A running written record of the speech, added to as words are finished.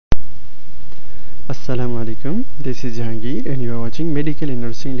Assalamu alaikum. This is Jahangir and you are watching Medical and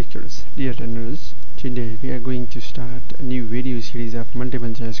Nursing Lectures. Dear learners, today we are going to start a new video series of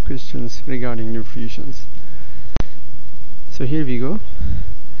multiple choice questions regarding nutrition. So here we go.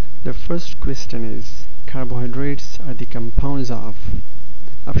 The first question is, carbohydrates are the compounds of,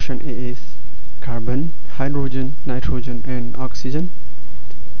 option A is carbon, hydrogen, nitrogen and oxygen.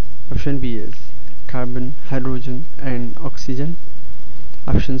 Option B is carbon, hydrogen and oxygen.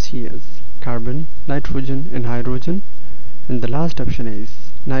 Option C is carbon, nitrogen and hydrogen, and the last option is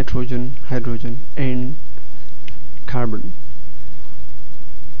nitrogen, hydrogen and carbon.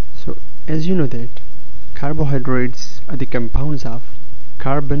 So as you know that carbohydrates are the compounds of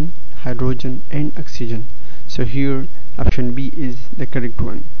carbon, hydrogen and oxygen, so here option B is the correct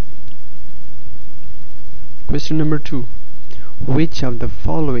one. Question number 2, which of the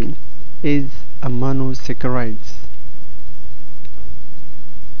following is a monosaccharide?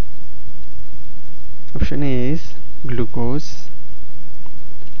 Option A is glucose,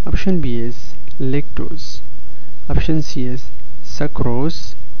 option B is lactose, option C is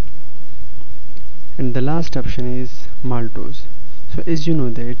sucrose, and the last option is maltose. So as you know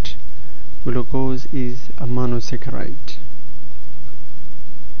that glucose is a monosaccharide.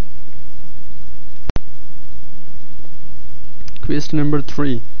 Question number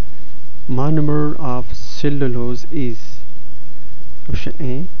 3, monomer of cellulose is, option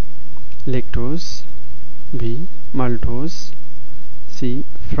A lactose, B maltose, C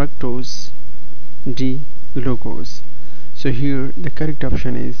fructose, D glucose. So here the correct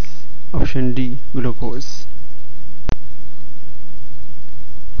option is option D glucose.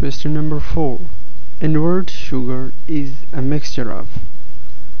 Question number 4, invert sugar is a mixture of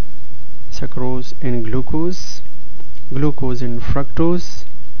sucrose and glucose, glucose and fructose,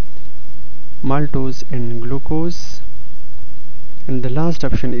 maltose and glucose, and the last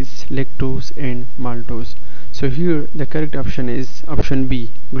option is lactose and maltose. So here the correct option is option B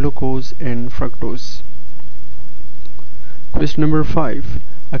glucose and fructose. Question number 5,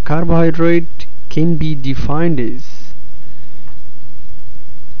 a carbohydrate can be defined as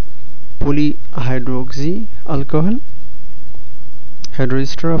polyhydroxy alcohol,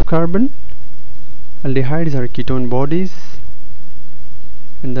 hydroester of carbon, aldehydes are ketone bodies,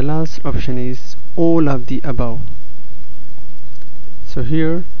 and the last option is all of the above. So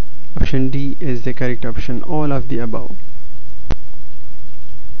here option D is the correct option, all of the above.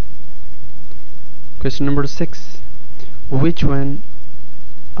 Question number 6, which one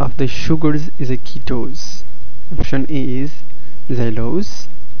of the sugars is a ketose? Option A is xylose,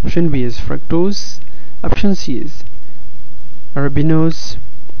 option B is fructose, option C is ribose,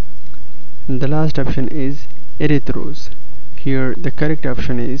 and the last option is erythrose. Here the correct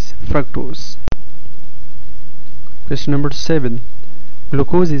option is fructose. Question number 7,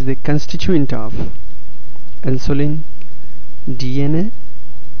 glucose is the constituent of insulin, DNA,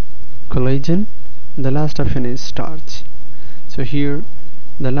 collagen. The last option is starch. So here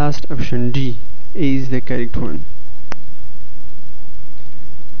the last option D is the correct one.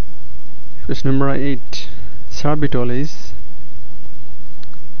 Question number 8, sorbitol is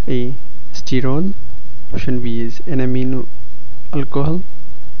A sterol, option B is an amino alcohol,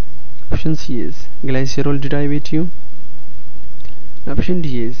 option C is glycerol derivative, option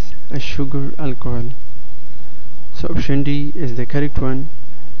D is a sugar alcohol. So option D is the correct one.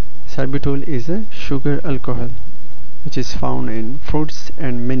 Sorbitol is a sugar alcohol which is found in fruits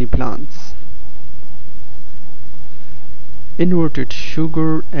and many plants. Inverted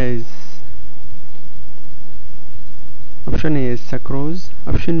sugar is, option A is sucrose,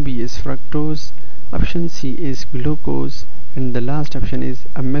 option B is fructose, option C is glucose, and the last option is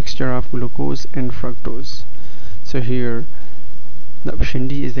a mixture of glucose and fructose. So here the option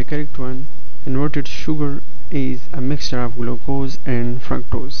D is the correct one. Inverted sugar is a mixture of glucose and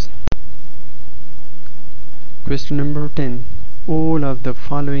fructose. Question number 10, all of the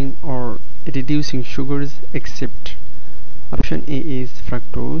following are reducing sugars except, option A is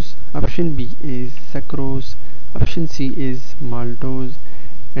fructose, option B is sucrose, option C is maltose,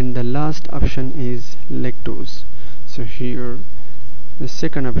 and the last option is lactose. So here the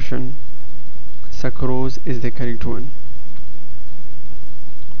second option, sucrose, is the correct one.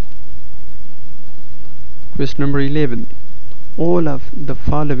 Question number 11, all of the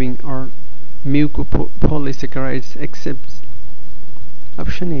following are mucopolysaccharides except,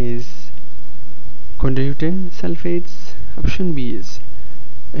 option A is constituent sulfates, option B is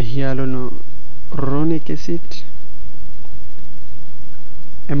hyaluronic acid,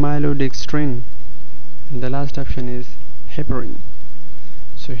 amylodextrin, and the last option is heparin.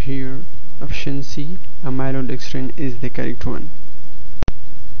 So here option C, amylodextrin, is the correct one.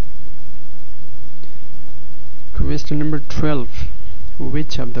 Question number 12.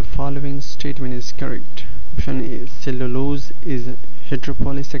 Which of the following statement is correct? Option A, cellulose is a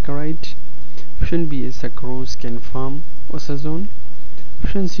heteropolysaccharide. Option B is sucrose can form osazone.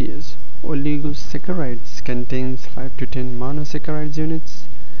 Option C is oligosaccharides contains 5 to 10 monosaccharides units.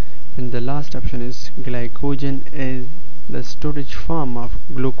 And the last option is glycogen is the storage form of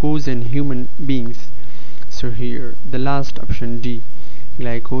glucose in human beings. So here the last option D,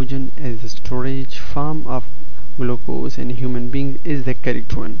 glycogen is the storage form of glucose in human beings, is the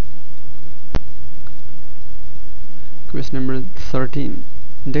correct one. Question number 13.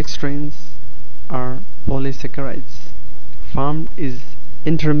 Dextrins are polysaccharides formed is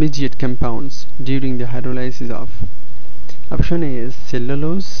intermediate compounds during the hydrolysis of. Option A is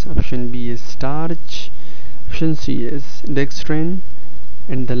cellulose, option B is starch, option C is dextrin,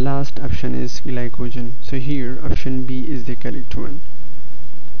 and the last option is glycogen. So here option B is the correct one.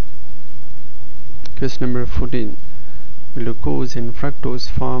 Question number 14. Glucose and fructose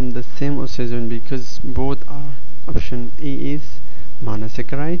form the same osazone because both are. Option A is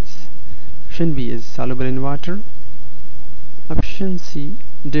monosaccharides, option B is soluble in water, option C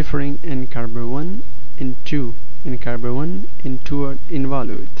differing in carbon 1 and 2 are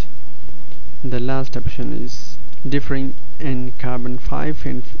involved. The last option is differing in carbon 5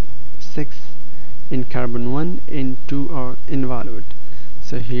 and 6 in carbon 1 and 2 are involved.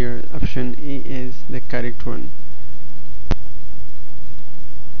 So here option A is the correct one.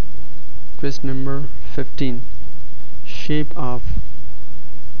 Question number 15. Shape of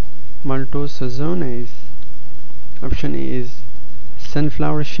maltosozone is. Option A is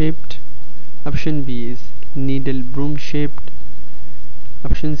sunflower shaped, option B is needle broom shaped,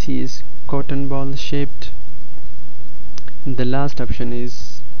 option C is cotton ball shaped, and the last option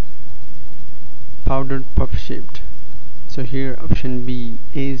is powdered puff shaped. So here option B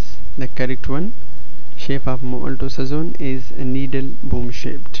is the correct one. Shape of maltosozone is a needle broom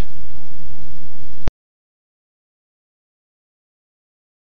shaped.